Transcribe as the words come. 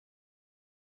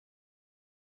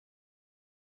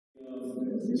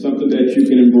Something that you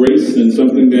can embrace and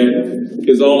something that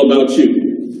is all about you.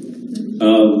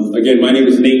 Again, my name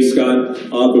is Nate Scott,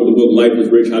 author of the book Life is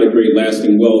Rich, How to Create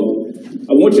Lasting Wealth.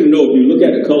 I want you to know, if you look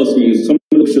at the color schemes, some of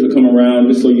them should have come around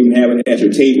just so you can have it at your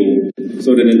table,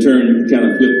 so that in turn you kind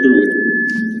of flip through it.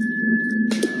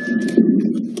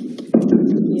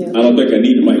 Yeah. I don't think I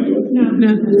need the mic, do I? No.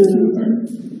 All right.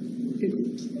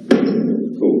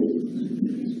 Cool.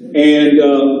 And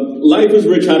Life is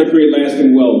Rich, How to Create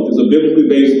Lasting Wealth is a biblically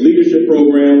based leadership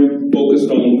program focused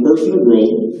on personal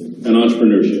growth and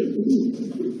entrepreneurship.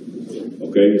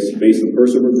 Okay, it's based on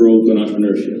personal growth and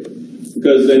entrepreneurship.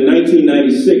 Because in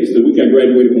 1996, the week I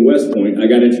graduated from West Point, I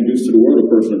got introduced to the world of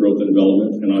personal growth and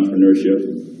development and entrepreneurship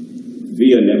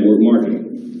via network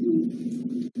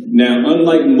marketing. Now,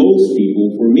 unlike most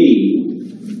people, for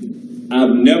me,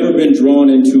 I've never been drawn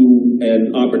into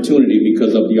an opportunity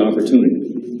because of the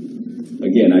opportunity.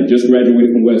 Again, I just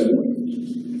graduated from West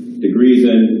Point. Degrees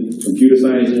in computer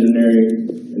science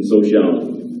engineering and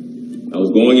sociology. I was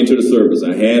going into the service.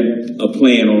 I had a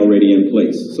plan already in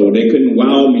place. So they couldn't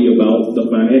wow me about the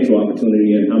financial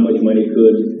opportunity and how much money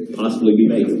could possibly be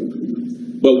made.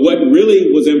 But what really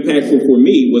was impactful for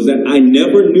me was that I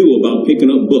never knew about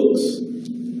picking up books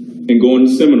and going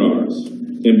to seminars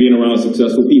and being around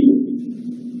successful people.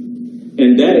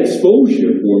 And that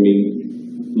exposure for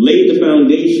me laid the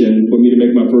foundation for me to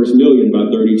make my first million by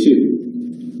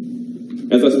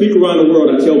 32. As I speak around the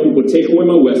world, I tell people, take away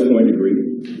my West Point degree.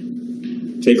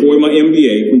 Take away my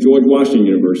MBA from George Washington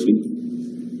University.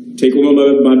 Take away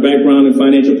my background in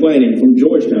financial planning from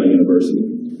Georgetown University.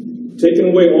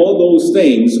 Taking away all those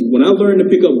things, when I learned to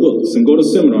pick up books and go to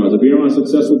seminars and be around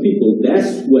successful people,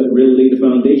 that's what really laid the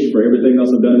foundation for everything else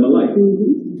I've done in my life.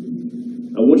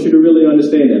 I want you to really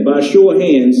understand that. By a show of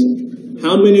hands,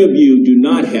 how many of you do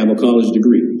not have a college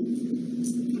degree?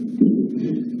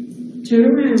 Turn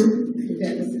around.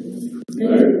 All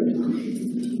right.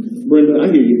 Brenda, I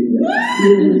hear you.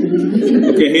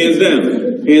 Okay, hands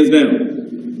down. Hands down.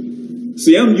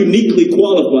 See, I'm uniquely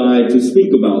qualified to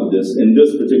speak about this in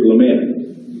this particular manner.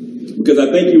 Because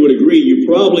I think you would agree, you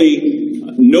probably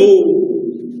know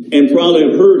and probably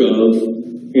have heard of,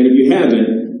 and if you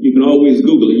haven't, you can always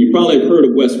Google it. You probably have heard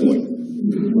of West Point.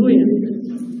 Oh, yeah.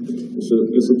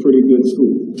 It's a pretty good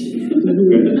school.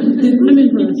 Okay. I'm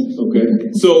impressed.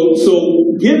 Okay. So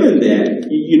given that,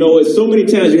 you know, so many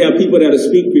times you have people that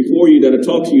speak before you that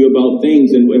talk to you about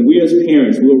things, and we as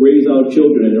parents will raise our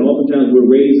children, and oftentimes we're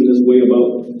raised in this way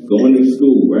about going to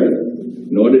school, right?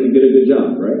 In order to get a good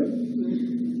job, right?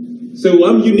 So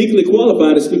I'm uniquely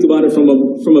qualified to speak about it from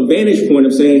a vantage point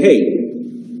of saying, hey,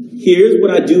 here's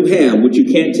what I do have, which you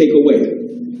can't take away.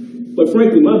 But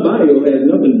frankly, my bio has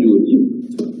nothing to do with you.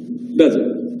 Does it? I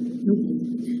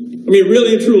mean,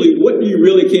 really and truly, what do you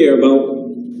really care about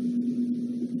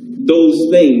those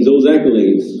things, those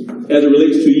accolades, as it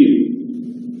relates to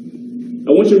you?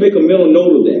 I want you to make a mental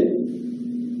note of that.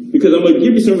 Because I'm going to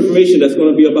give you some information that's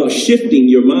going to be about shifting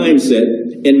your mindset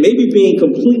and maybe being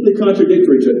completely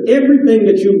contradictory to everything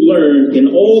that you've learned in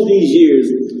all these years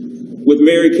with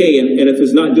Mary Kay. And if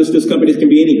it's not just this company, it can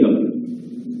be any company.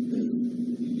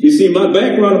 You see, my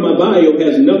background and my bio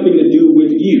has nothing to do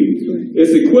with you. It's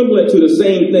equivalent to the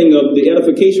same thing of the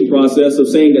edification process of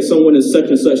saying that someone is such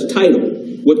and such title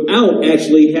without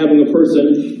actually having a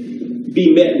person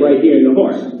be met right here in the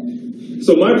heart.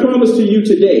 So my promise to you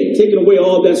today, taking away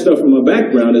all that stuff from my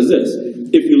background, is this.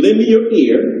 If you lend me your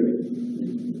ear,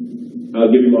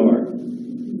 I'll give you my heart.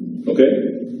 Okay?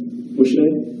 What's your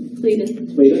name? Cleta.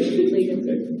 Cleta? Cleta.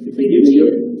 Okay. If you give me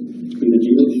your Cleta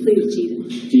Cheetah? Cleta Cheetah.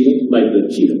 Cheetah? Like the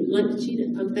cheetah? Like the cheetah.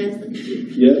 I'm fast like the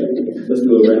cheetah. Yeah? Let's do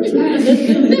a rap.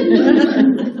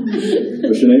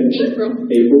 What's your name? April.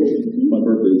 April? My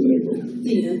birthday is in April.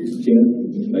 Tina. Tina?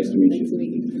 Nice to meet you. Nice to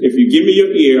meet you. If you give me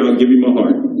your ear, I'll give you my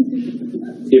heart.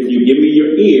 If you give me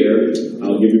your ear,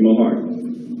 I'll give you my heart.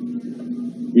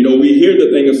 You know, we hear the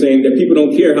thing of saying that people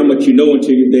don't care how much you know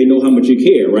until they know how much you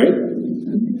care, right?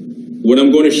 What I'm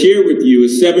going to share with you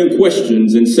is 7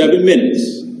 questions in 7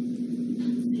 minutes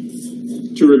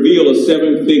to reveal a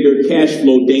 7-figure cash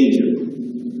flow danger.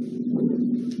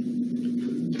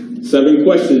 7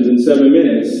 questions in 7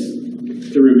 minutes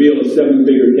to reveal a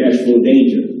 7-figure cash flow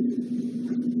danger.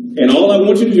 And all I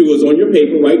want you to do is on your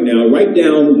paper right now, write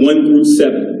down 1 through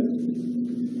 7.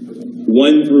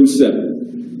 1 through 7.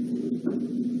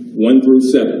 1 through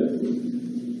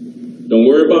 7. Don't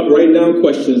worry about writing down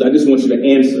questions. I just want you to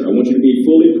answer. I want you to be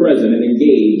fully present and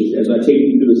engaged as I take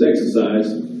you through this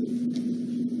exercise.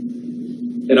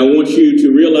 And I want you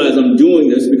to realize I'm doing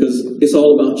this because it's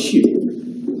all about you.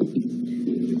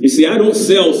 You see, I don't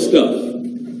sell stuff.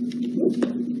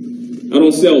 I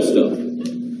don't sell stuff.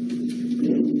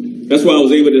 That's why I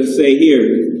was able to say, here,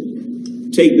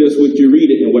 take this with you, read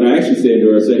it. And what I actually said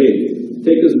to her, I said, hey,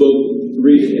 take this book,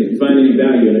 read it, and if you find any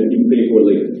value in it, you can pay for it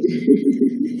later.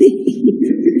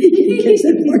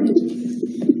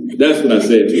 That's what I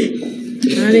said to her.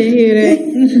 I didn't hear that.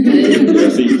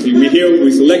 See,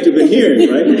 we selective in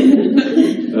hearing, right?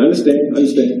 I understand.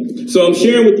 So I'm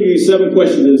sharing with you 7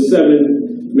 questions in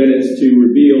 7 minutes to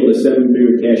reveal the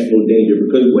 7-figure cash flow danger.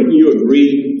 Because wouldn't you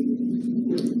agree,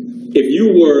 if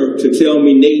you were to tell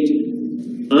me, Nate,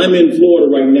 I'm in Florida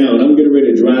right now and I'm getting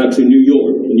ready to drive to New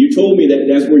York, and you told me that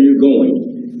that's where you're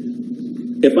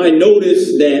going. If I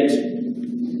noticed that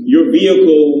your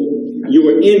vehicle, you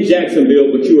were in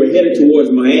Jacksonville, but you were headed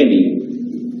towards Miami,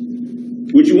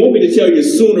 would you want me to tell you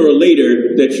sooner or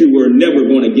later that you were never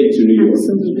going to get to New York?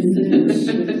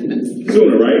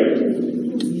 Sooner, right?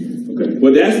 Okay.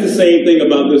 Well, that's the same thing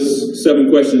about this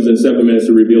 7 questions in 7 minutes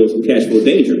to reveal some cash flow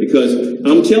danger, because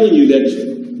I'm telling you that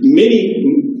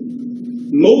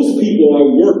most people are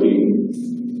working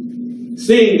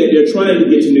saying that they're trying to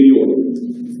get to New York.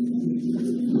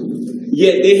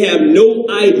 Yet they have no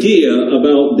idea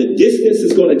about the distance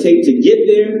it's going to take to get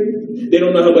there. They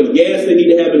don't know how much gas they need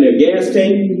to have in their gas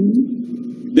tank.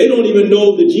 They don't even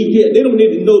know the GPS. They don't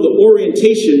even know the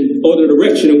orientation or the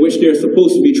direction in which they're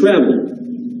supposed to be traveling.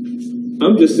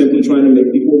 I'm just simply trying to make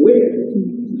people aware.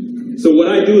 So what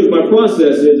I do is my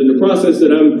process is, and the process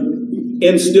that I'm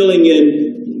instilling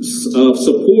in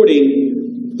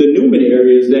supporting the Newman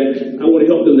area is that I want to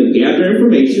help them to gather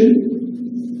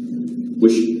information,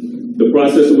 which the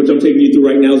process of which I'm taking you through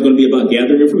right now is going to be about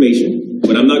gathering information.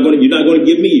 But you're not going to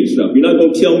give me your stuff. You're not going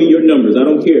to tell me your numbers. I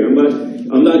don't care. I'm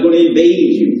not going to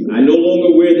invade you. I no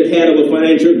longer wear the hat of a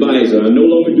financial advisor. I no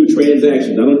longer do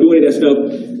transactions. I don't do any of that stuff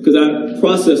because I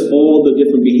process all the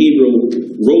different behavioral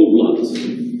roadblocks.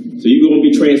 So you're going to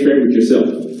be transparent with yourself.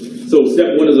 So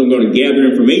step 1 is I'm going to gather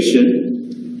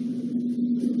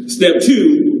information. Step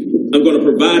 2, I'm going to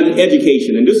provide an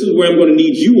education. And this is where I'm going to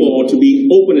need you all to be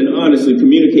open and honest and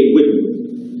communicate with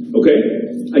me. Okay?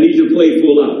 I need you to play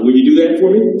full out. Will you do that for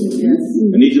me? Yes.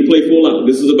 I need you to play full out.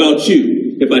 This is about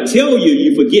you. If I tell you,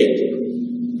 you forget.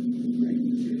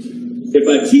 If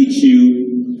I teach you,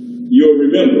 you'll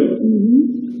remember.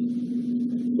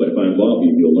 But if I involve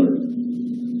you, you'll learn.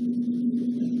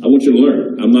 I want you to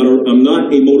learn. I'm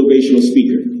not a motivational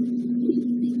speaker.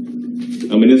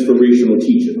 I'm an inspirational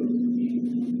teacher.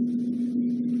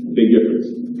 Big difference.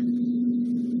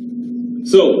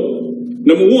 So,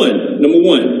 number one.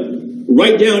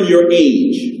 Write down your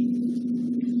age.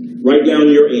 Write down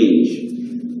your age.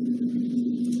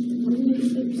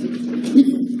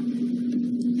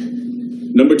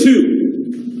 Number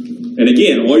 2, and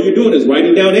again, all you're doing is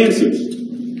writing down answers.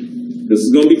 This is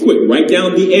going to be quick. Write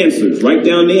down the answers. Write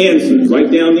down the answers.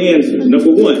 Write down the answers.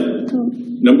 Number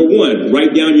one,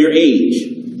 write down your age.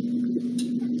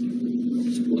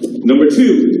 Number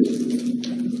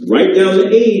 2, write down the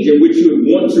age at which you would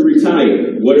want to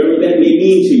retire, whatever that may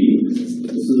mean to you.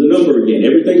 This is a number again.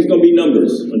 Everything's going to be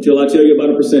numbers until I tell you about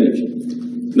a percentage.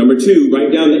 Number 2,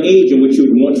 write down the age in which you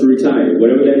would want to retire,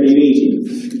 whatever that may mean to you.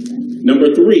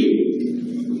 Number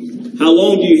 3, how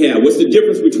long do you have? What's the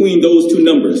difference between those 2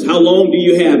 numbers? How long do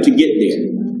you have to get there?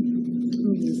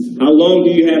 How long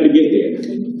do you have to get there?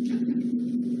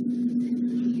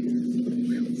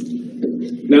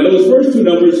 Now those first 2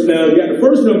 numbers, the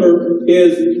first number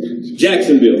is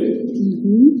Jacksonville.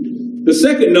 The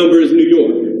second number is New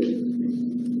York.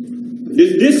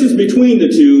 The distance between the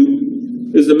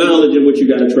 2 is the mileage in which you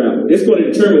got to travel. It's going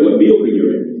to determine what vehicle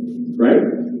you're in, right?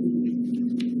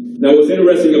 Now what's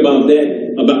interesting about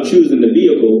that, about choosing the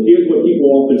vehicle, here's what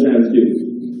people oftentimes do.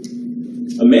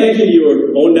 Imagine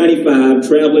you're on 95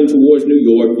 traveling towards New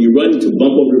York, you run into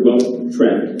bump-over-bump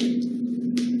traffic.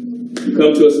 You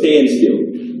come to a standstill.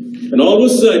 And all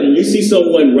of a sudden, you see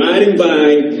someone riding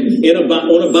by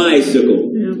on a bicycle.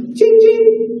 Yeah. Ching, ching.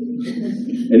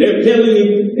 And they're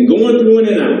pedaling and going through in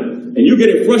and out. And you're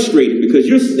getting frustrated because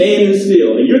you're standing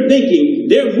still. And you're thinking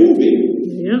they're moving.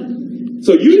 Yep.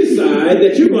 So you decide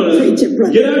that you're going to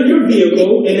get out of your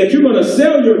vehicle and that you're going to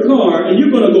sell your car and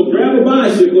you're going to go grab a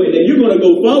bicycle and then you're going to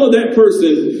go follow that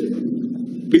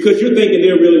person because you're thinking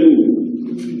they're really moving.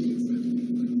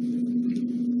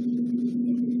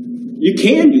 You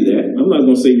can do that. I'm not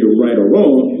going to say you're right or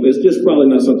wrong. It's just probably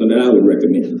not something that I would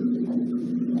recommend.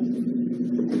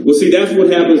 Well, see, that's what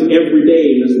happens every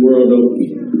day in this world of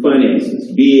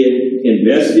finances, be it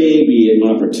investing, be it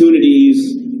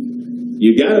opportunities.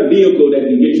 You got a vehicle that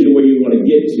can get you to where you want to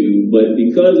get to, but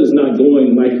because it's not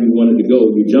going like you wanted to go,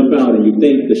 you jump out and you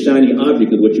think the shiny object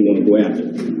is what you want to go after.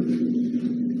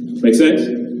 Make sense?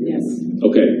 Yes.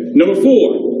 Okay. Number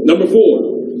four.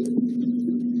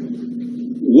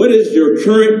 what is your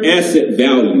current asset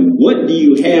value? What do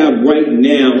you have right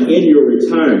now in your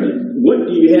retirement? What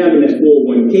do you have in that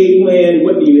 401k plan?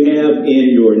 What do you have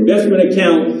in your investment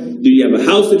account? Do you have a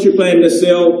house that you're planning to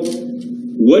sell?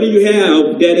 What do you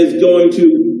have that is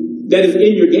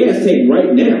in your gas tank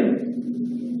right now?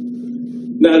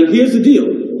 Now, here's the deal.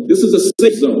 This is a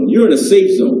safe zone. You're in a safe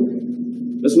zone.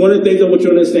 That's one of the things I want you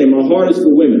to understand. My heart is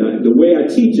for women. The way I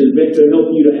teach is meant to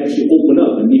help you to actually open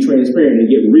up and be transparent and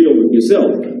get real with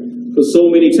yourself. Because so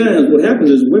many times what happens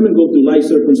is women go through life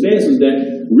circumstances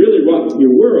that really rock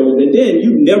your world, and then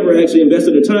you never actually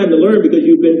invested the time to learn because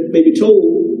you've been maybe told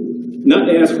not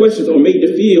to ask questions or made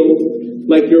to feel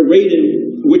like your rate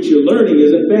in which you're learning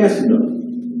isn't fast enough.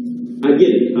 I get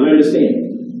it. I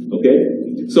understand. Okay?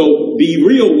 So be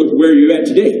real with where you're at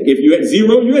today. If you're at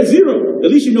zero, you're at zero.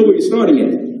 At least you know where you're starting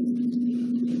at.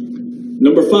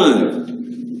 Number five.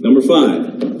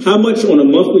 How much on a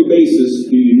monthly basis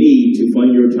do you need to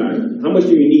fund your retirement? How much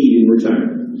do you need in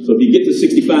retirement? So if you get to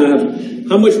 65,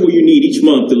 how much will you need each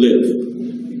month to live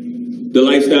the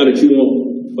lifestyle that you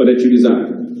want or that you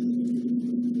desire?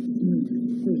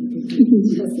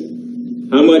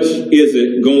 How much is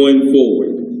it going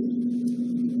forward?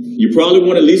 You probably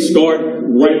want to at least start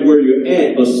right where you're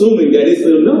at, assuming that it's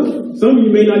enough. Some of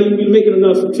you may not even be making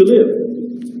enough to live.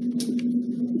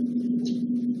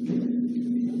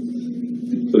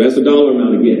 So that's the dollar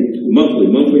amount again, monthly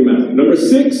amount. Number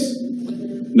six,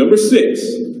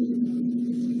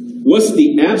 what's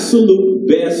the absolute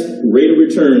best rate of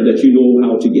return that you know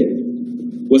how to get?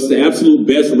 What's the absolute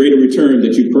best rate of return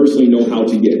that you personally know how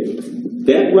to get?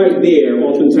 That right there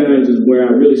oftentimes is where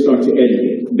I really start to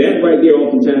educate. That right there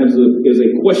oftentimes is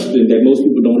a question that most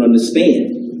people don't understand.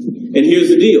 And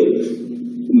here's the deal.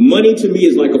 Money to me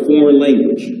is like a foreign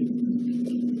language.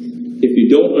 If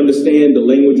you don't understand the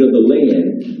language of the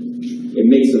land, it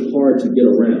makes it hard to get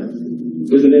around.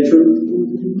 Isn't that true?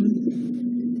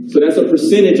 So that's a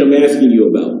percentage I'm asking you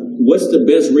about. What's the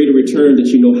best rate of return that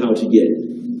you know how to get?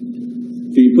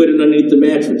 Do you put it underneath the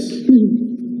mattress?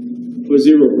 For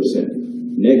 0%.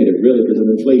 Negative, really, because of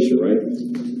inflation, right?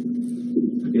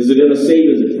 Is it in a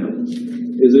savings account?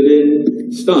 Is it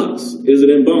in stocks? Is it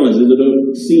in bonds? Is it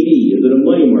a CD? Is it a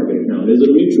money market account? Is it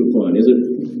a mutual fund? Is it...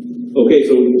 Okay,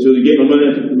 so to get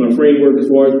my framework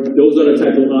as far as those are the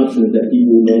type of options that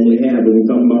people normally have when we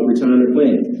talk about retirement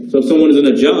planning. So if someone is in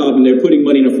a job and they're putting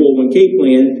money in a 401k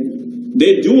plan,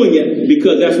 they're doing it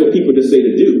because that's what people just say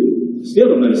to do.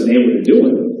 Still don't understand what they're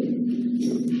doing.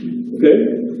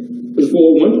 Okay? Because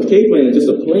 401k plan is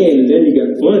just a plan, and then you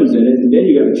got funds in it, and then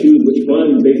you got to choose which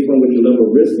fund based on what your level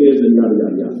of risk is, and yada,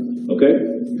 yada, yada. Okay?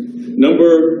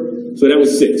 So that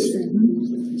was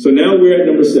 6. So now we're at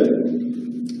number 7.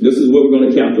 This is what we're going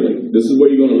to calculate. This is where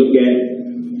you're going to look at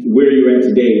where you're at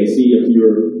today and see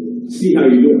how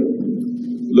you're doing.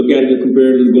 Look at it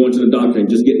compared to going to the doctor and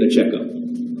just getting a checkup.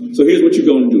 So here's what you're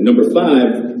going to do. Number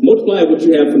 5, multiply what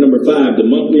you have for number 5, the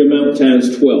monthly amount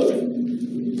times 12.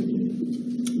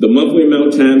 The monthly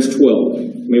amount times 12.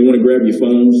 You may want to grab your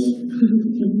phones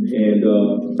and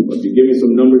if you give me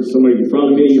some numbers, somebody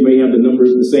probably you may have the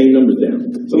same numbers down.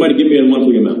 Somebody give me a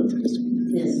monthly amount.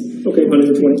 Yes. Okay,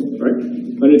 120, right?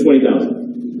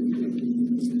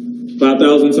 120,000.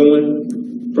 5,000 someone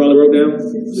probably wrote down?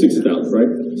 60,000,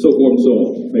 right? So forth and so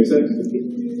on. Make sense?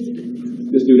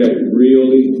 Just do that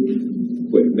really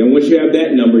quick. Then once you have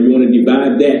that number, you want to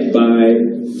divide that by,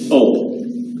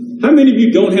 how many of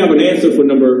you don't have an answer for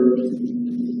number 5?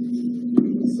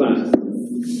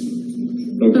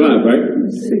 Number 5, right?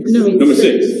 6. No. Number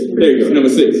 6. There you go, number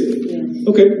 6. Yeah.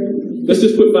 Okay, let's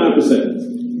just put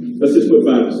 5%. Let's just put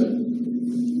 5%.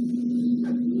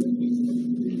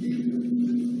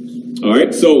 All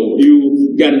right, so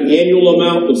you got an annual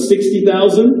amount of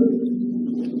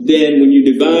 60,000. Then when you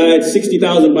divide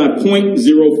 60,000 by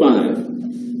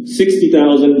 0.05,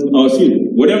 60,000,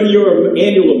 whatever your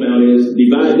annual amount is,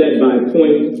 divide that by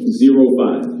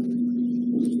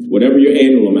 0.05. Whatever your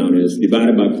annual amount is,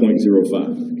 divided by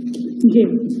 0.05. Yeah.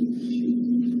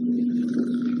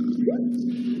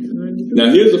 Now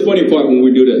here's the funny part when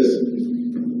we do this.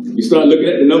 You start looking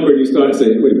at the number and you start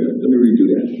saying, wait a minute, let me redo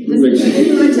that.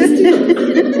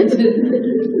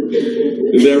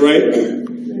 Is that right? I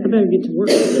better get to work.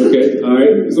 Okay, all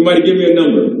right. Somebody give me a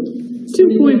number.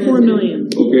 2.4 million.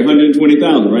 Okay,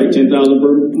 120,000, right? 10,000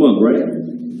 per month, right?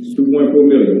 2.4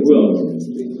 million. Who else?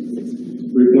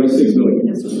 3.6 million.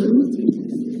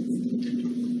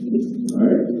 All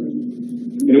right.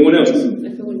 Anyone else? I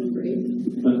feel like number 8.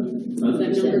 Does that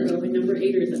number go in number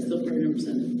 8, or is that still part of number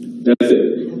 7? That's it. Okay.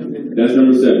 That's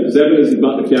number 7. 7 is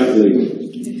about the calculating.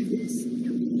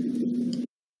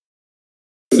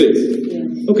 6.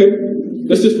 Yeah. Okay.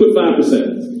 Let's just put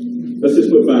 5%. Let's just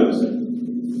put 5%.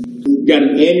 Got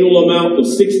an annual amount of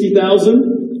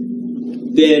 60,000.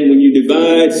 Then when you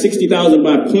divide 60,000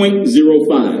 by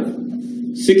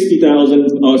 0.05, 60,000,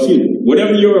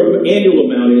 whatever your annual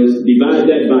amount is, divide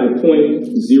that by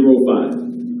 0.05.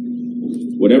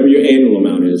 Whatever your annual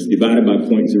amount is, divided by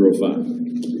 0.05.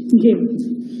 Okay.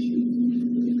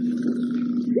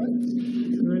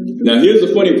 Now here's the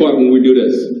funny part when we do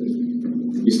this.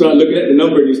 You start looking at the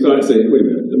number and you start saying, wait a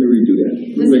minute, let me redo that.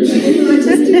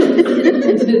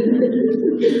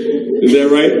 Is that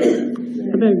right?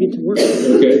 I better get to work.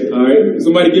 Okay, all right.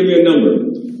 Somebody give me a number.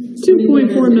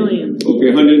 2.4 million. Okay,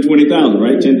 120,000,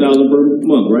 right? 10,000 per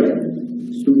month, right?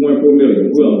 2.4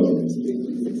 million. Who else?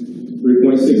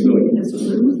 3.6 million.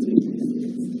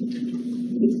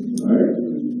 All right.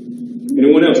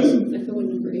 Anyone else? That go in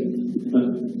number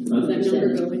 8. Does that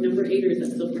number go in number 8, or is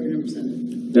that still part of number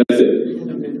 7? That's it.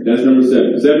 Okay. That's number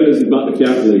 7. 7 is about the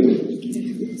calculating.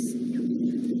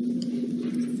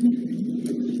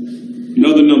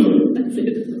 Another number. That's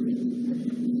it.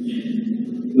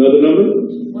 Another number?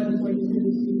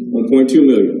 1.2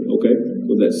 million. Okay.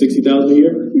 Was that 60,000 a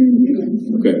year?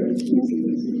 Okay.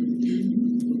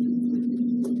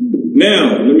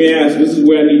 Now, let me ask, this is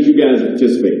where I need you guys to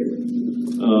participate.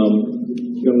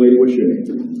 Young lady, what's your name?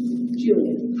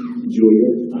 Julia. Julia.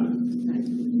 Hi.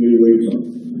 Julia, where are you from?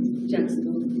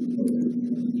 Jacksonville.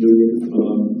 Julia,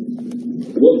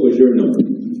 what was your number?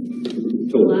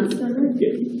 Total. Last number?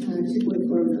 Yeah.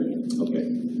 2.4 million. Okay.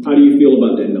 How do you feel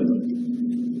about that number?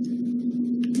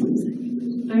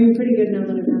 I'm pretty good now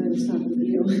that I've had this talk with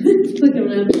you. Like I'm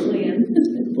gonna have a plan.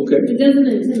 Okay. It doesn't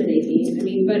intimidate me. I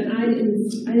mean, but I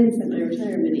didn't set my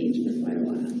retirement age for quite a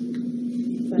while.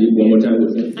 So One more time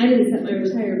with that. I didn't set my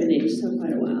retirement age for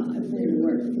quite a while. I plan to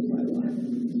work for quite a while.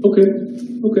 Okay.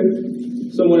 Okay.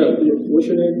 Someone else. What's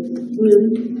your name?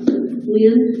 Lynn?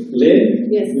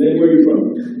 Lynn? Yes. Lynn, where are you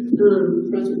from?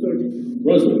 Brunswick, Georgia.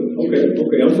 Brunswick. Okay.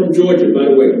 Okay. I'm from Georgia, by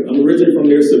the way. I'm originally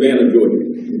from near Savannah, Georgia.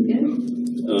 Okay.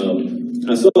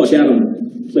 I saw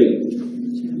Chatham play.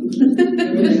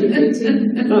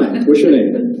 Hi. What's your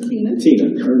name? Tina. Tina.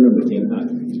 I remember Tina. Hi.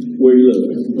 Where you live?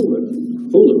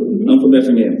 Fuller. I'm from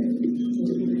Effingham.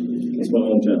 That's my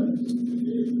hometown.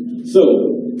 So,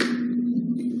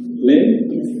 Lynn?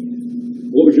 Yes.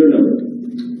 What was your number?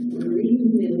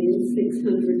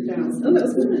 3,600,000. Oh, that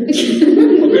was good.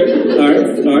 Okay. All right.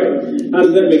 All right. How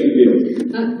does that make you feel?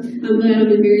 I'm glad I've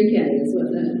been very catty. That's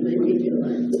what that made me feel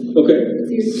like. Okay.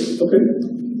 Seriously. Okay.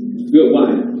 Good.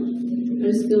 Why? I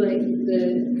just feel like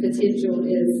the potential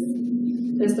is,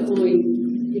 that's the only,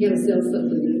 you gotta sell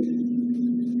something to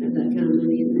have that kind of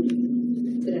money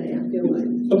today, I feel like.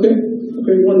 Okay.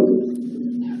 Okay. Wonderful.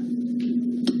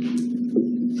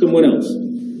 Someone else.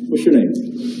 What's your name?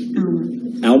 Alma.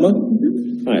 Alma?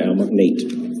 Hi, Alma. Nate.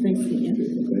 Nice to meet you.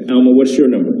 Okay. Alma, what's your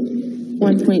number?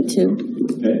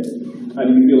 1.2. Okay. How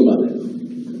do you feel about that?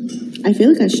 I feel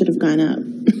like I should have gone up.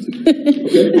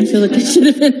 Okay. I feel like I should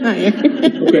have been higher.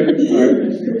 Okay. All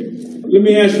right. Let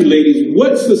me ask you, ladies,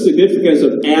 what's the significance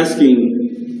of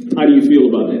asking, how do you feel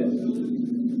about that?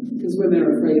 Because women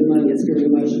are afraid of money, it's very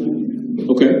emotional.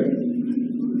 Okay.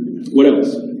 What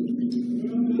else?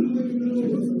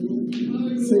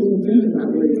 So you can think about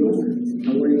where you are, or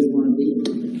where you want to be.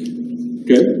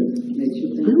 Okay. Makes you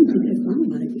think I don't about think it. I've thought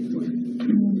about it before.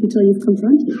 Until you've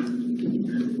confronted it.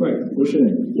 Right. What's your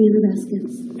name? Anna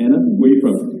Vasquez. Anna? Where you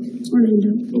from? Orlando.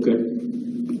 Okay.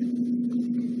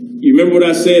 You remember what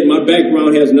I said? My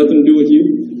background has nothing to do with you.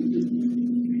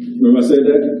 Remember I said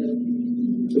that?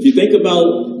 If you think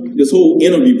about this whole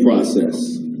interview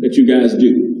process that you guys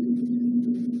do,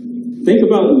 think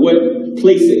about what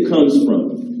place it comes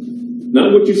from.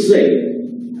 Not what you say.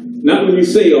 Not when you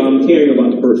say, "Oh, I'm caring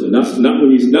about the person." Not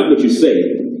what you say.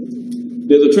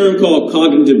 There's a term called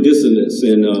cognitive dissonance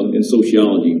in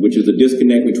sociology, which is a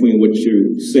disconnect between what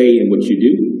you say and what you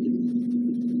do.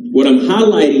 What I'm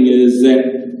highlighting is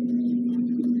that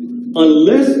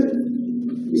unless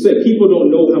you said people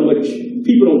don't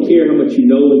care how much you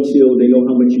know until they know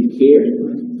how much you care.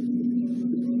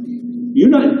 You're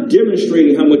not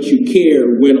demonstrating how much you care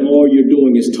when all you're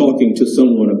doing is talking to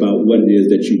someone about what it is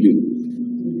that you do.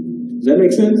 Does that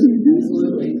make sense?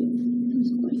 Absolutely.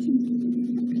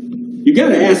 You got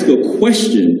to ask a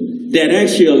question that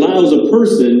actually allows a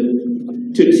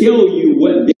person to tell you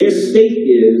what their state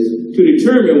is to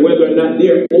determine whether or not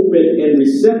they're open and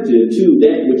receptive to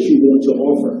that which you want to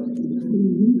offer.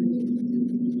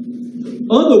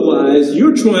 Otherwise,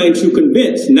 you're trying to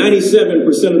convince 97%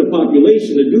 of the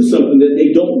population to do something that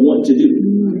they don't want to do.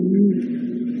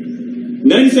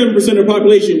 97% of the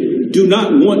population do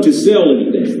not want to sell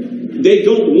anything. They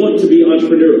don't want to be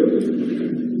entrepreneurial.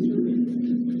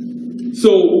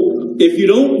 So if you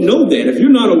don't know that, if you're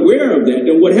not aware of that,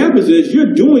 then what happens is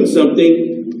you're doing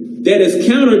something that is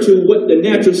counter to what the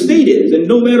natural state is. And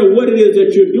no matter what it is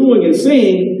that you're doing and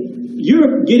saying,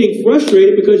 you're getting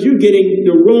frustrated because you're getting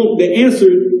the answer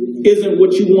isn't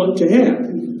what you want to have.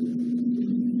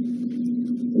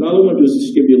 And all I want to do is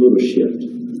just give you a little shift.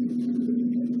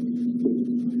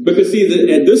 Because see,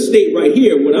 at this state right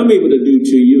here, what I'm able to do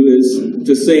to you is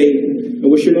to say, and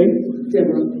what's your name?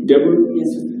 Deborah. Deborah?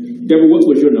 Yes, sir. Deborah, what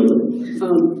was your number?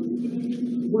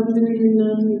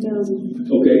 1,900,000.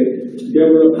 Okay.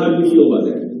 Deborah, how do you feel about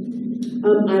that?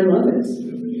 I love it.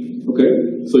 Okay.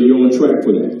 So you're on track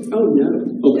for that? Oh, no.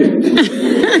 Okay.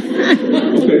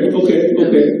 Okay.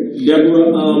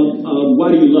 Deborah, why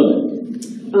do you love it?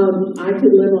 I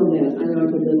could live on that. I know I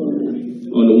could live on that.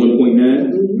 On the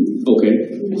 1.9? Mm-hmm. Okay.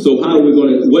 So how are we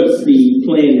going to, what's the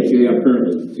plan that you have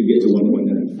currently to get to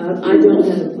 1.9? I don't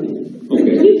have a plan.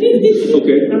 Okay.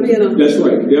 Okay. That's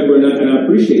right. Deborah, and I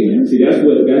appreciate that. See, that's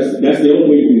the only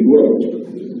way you can grow.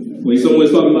 When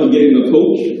someone's talking about getting a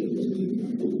coach,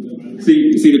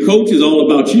 see, the coach is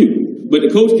all about you. But the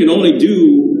coach can only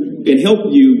do and help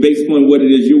you based upon what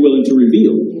it is you're willing to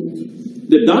reveal.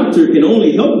 The doctor can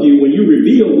only help you when you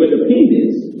reveal where the pain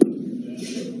is.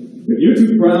 If you're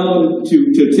too proud to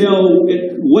tell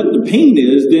what the pain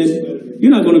is, then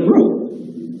you're not going to grow.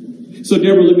 So,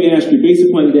 Deborah, let me ask you, based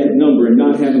upon that number and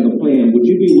not having a plan, would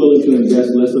you be willing to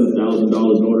invest less than $1,000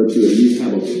 in order to at least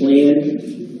have a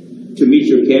plan to meet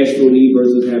your cash flow need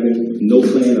versus having no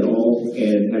plan at all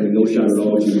and having no shot at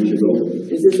all to reach your goal?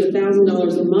 Is this $1,000 a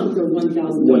month or $1,000?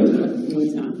 One time.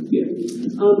 One time. Yeah.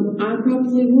 I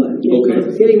probably would. Okay.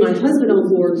 Getting my husband on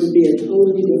board would be a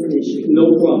totally different issue.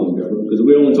 No problem, Deborah, because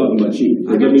we're only talking about you.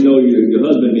 Let me know your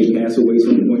husband may pass away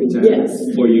some point in time. Yes.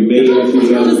 Or you may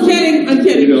actually have... Just kidding. I'm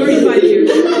kidding. You know. 35 years.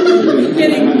 I'm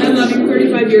kidding. I love you.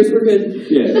 35 years. We're good.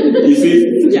 Yeah. You see?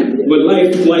 Yeah. But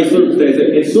life circumstances,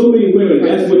 and so many women,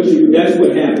 that's what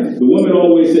happens. The woman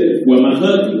always says, well, my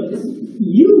husband,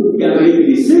 you've got to make a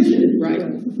decision. Right.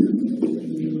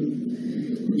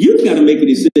 You've got to make a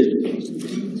decision.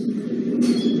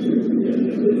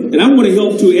 And I want to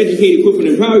help to educate, equip,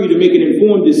 and empower you to make an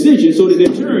informed decision so that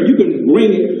in turn you can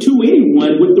bring it to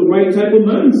anyone with the right type of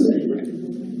mindset.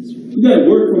 You got to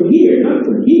work from here, not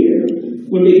from here,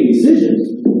 when making decisions.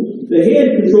 The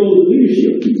head controls the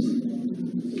leadership piece.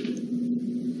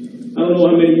 I don't know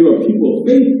how many of you are people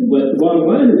of faith, but the bottom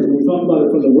line is when we talk about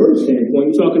it from the word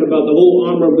standpoint, you're talking about the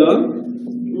whole armor of God.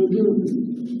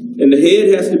 And the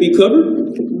head has to be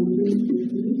covered,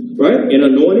 right? And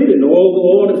anointed and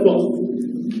all the false.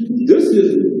 This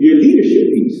is your leadership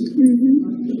piece.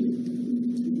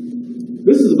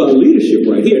 This is about leadership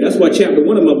right here. That's why chapter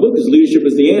 1 of my book is Leadership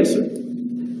is the Answer.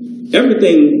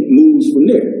 Everything moves from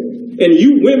there. And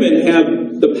you women have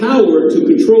the power to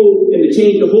control and to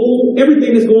change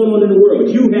everything that's going on in the world.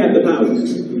 You have the power.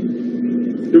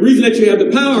 The reason that you have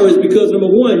the power is because, number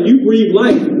one, you breathe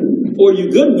life, or you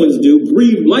good ones do,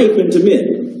 breathe life into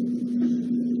men.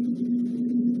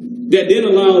 That then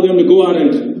allow them to go out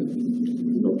and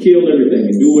kill everything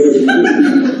and do whatever you do.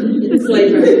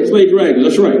 Slave dragons. Slave dragons,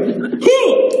 that's right. I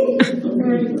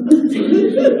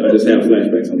just have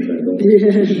flashbacks on that.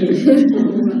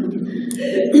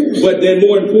 But then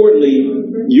more importantly,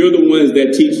 you're the ones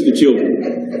that teach the children.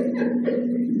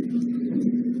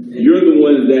 You're the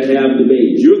ones that have the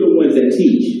babies. You're the ones that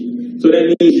teach. So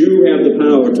that means you have the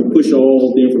power to push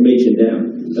all the information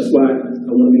down. That's why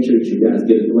I want to make sure that you guys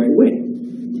get it the right way.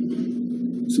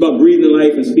 It's about breathing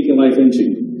life and speaking life into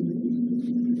you.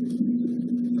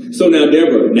 So now,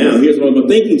 Deborah, here's from a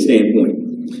thinking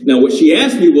standpoint. Now, what she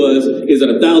asked me was, is it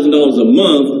 $1,000 a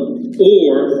month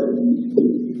or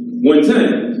one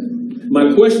time?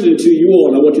 My question to you all,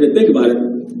 and I want you to think about it,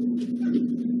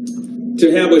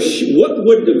 to have what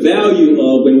would the value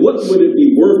of and what would it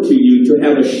be worth to you to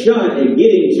have a shot at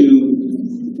getting to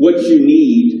what you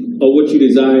need or what you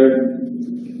desire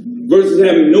versus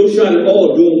having no shot at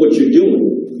all doing what you're doing?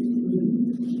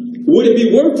 Would it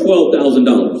be worth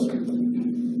 $12,000?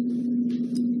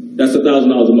 That's $1,000 a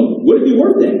month. Would it be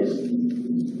worth that?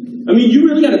 I mean, you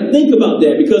really got to think about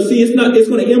that because, see, it's going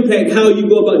to impact how you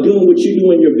go about doing what you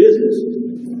do in your business.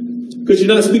 Because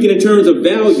you're not speaking in terms of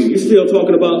value. You're still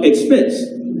talking about expense.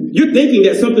 You're thinking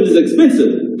that something is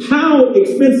expensive. How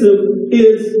expensive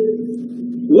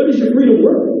what is your freedom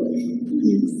worth?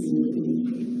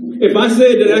 If I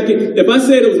said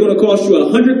it was going to cost you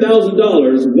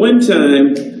 $100,000 one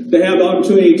time to have the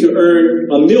opportunity to earn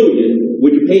 $1 million,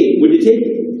 would you pay it? Would you take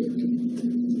it?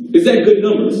 Is that good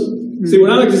numbers? See,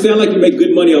 what I like to say, I like to make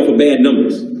good money off of bad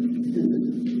numbers.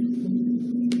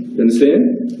 You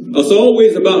understand? It's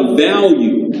always about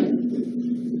value.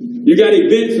 You got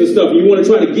events and stuff, and you want to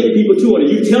try to get people to it,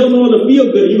 and you tell them all to feel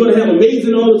good, and you're going to have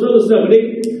amazing all this other stuff,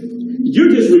 and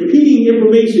you're just repeating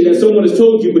information that someone has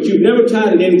told you, but you've never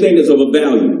tied it anything that's of a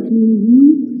value.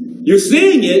 You're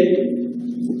saying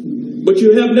it, but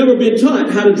you have never been taught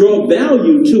how to draw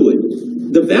value to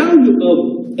it. The value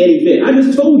of an event. I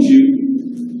just told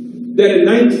you that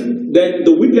that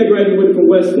the week I graduated from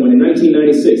West Point in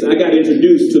 1996, I got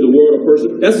introduced to the world of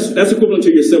person. That's equivalent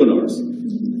to your seminars.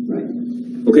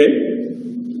 Okay?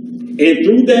 And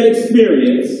through that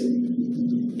experience,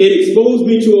 it exposed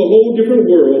me to a whole different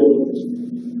world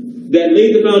that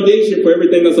laid the foundation for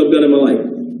everything else I've done in my life.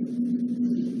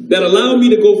 That allowed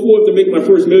me to go forth to make my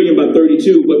first million by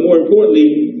 32, but more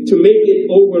importantly, to make it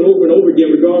over and over and over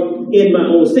again in my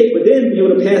own state, but then be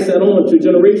able to pass that on to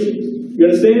generations. You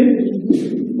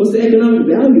understand? What's the economic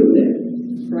value of that?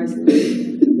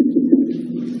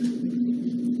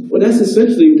 Well, that's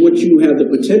essentially what you have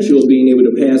the potential of being able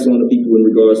to pass on to people in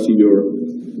regards to your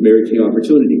meriting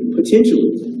opportunity.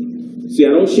 Potentially. See,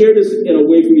 I don't share this in a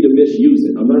way for you to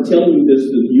misuse it. I'm not telling you this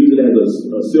to use it as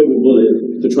a silver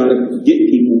bullet to try to get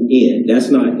people in. That's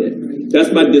not it.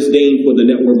 That's my disdain for the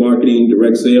network marketing,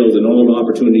 direct sales, and all the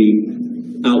opportunity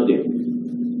out there.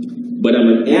 But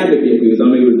I'm an advocate because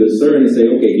I'm able to discern and say,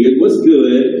 okay, here's what's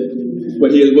good,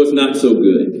 but here's what's not so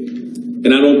good. And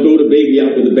I don't throw the baby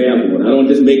out with the bathwater. I don't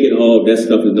just make it, oh, that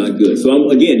stuff is not good. So I'm,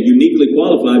 again, uniquely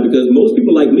qualified because most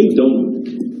people like me don't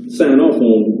sign off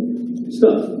on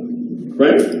stuff,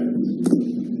 right?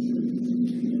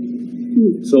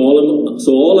 So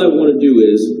all I want to do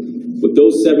is, with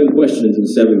those 7 questions in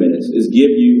 7 minutes, is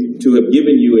have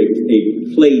given you a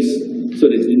place so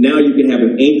that now you can have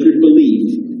an anchored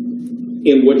belief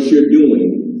in what you're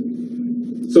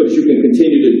doing so that you can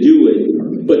continue to do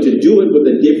it, but to do it with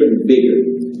a different vigor.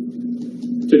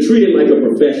 To treat it like a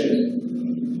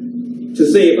profession. To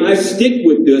say, if I stick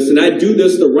with this and I do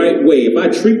this the right way, if I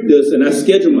treat this and I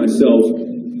schedule myself,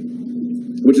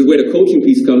 which is where the coaching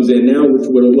piece comes in now, which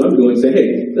what I'm doing, say,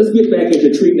 hey, let's get back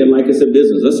into treating it like it's a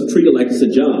business. Let's treat it like it's a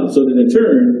job. So that in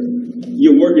turn,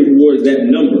 you're working towards that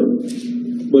number.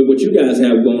 But what you guys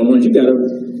have going on is you got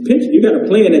a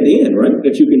plan at the end, right?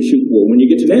 That you can shoot for when you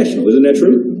get to national. Isn't that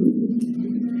true?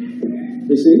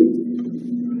 You see?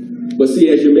 But see,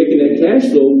 as you're making that cash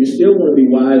flow, you still want to be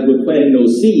wise with planting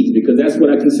those seeds because that's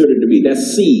what I consider it to be.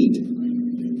 That's seed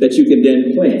that you can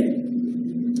then plant.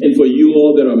 And for you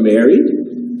all that are married,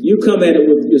 you come at it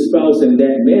with your spouse in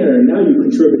that manner, and now you're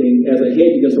contributing as a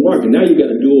hedge against the market. Now you've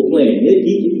got a dual plan.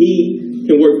 He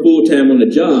can work full-time on the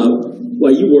job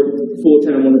while you work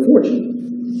full-time on the fortune.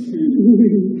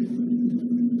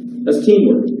 That's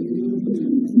teamwork.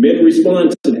 Men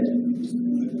respond to that.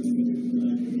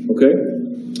 Okay?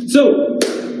 So,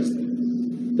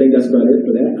 I think that's about it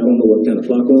for that. I don't know what kind of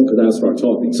clock on because I'll start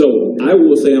talking. So, I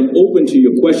will say I'm open to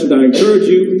your questions. I encourage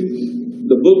you.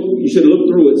 The book, you should look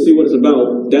through it, see what it's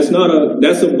about. That's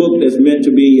a book that's meant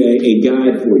to be a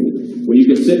guide for you. Where you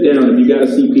can sit down, if you got a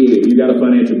CPA, if you got a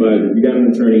financial advisor, if you got an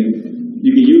attorney,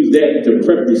 you can use that to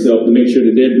prep yourself to make sure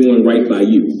that they're doing right by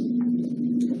you.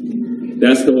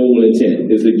 That's the whole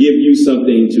intent, is to give you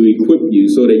something to equip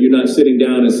you so that you're not sitting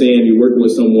down and saying you're working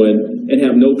with someone and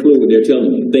have no clue what they're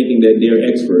telling you, thinking that they're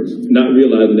experts, not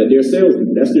realizing that they're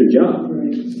salespeople. That's their job.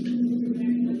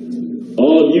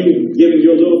 All of you giving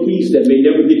your little piece that may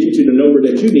never get you to the number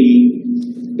that you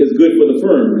need is good for the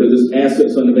firm because it's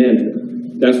assets under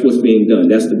management. That's what's being done.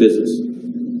 That's the business.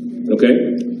 Okay?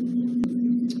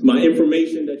 My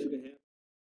information that you can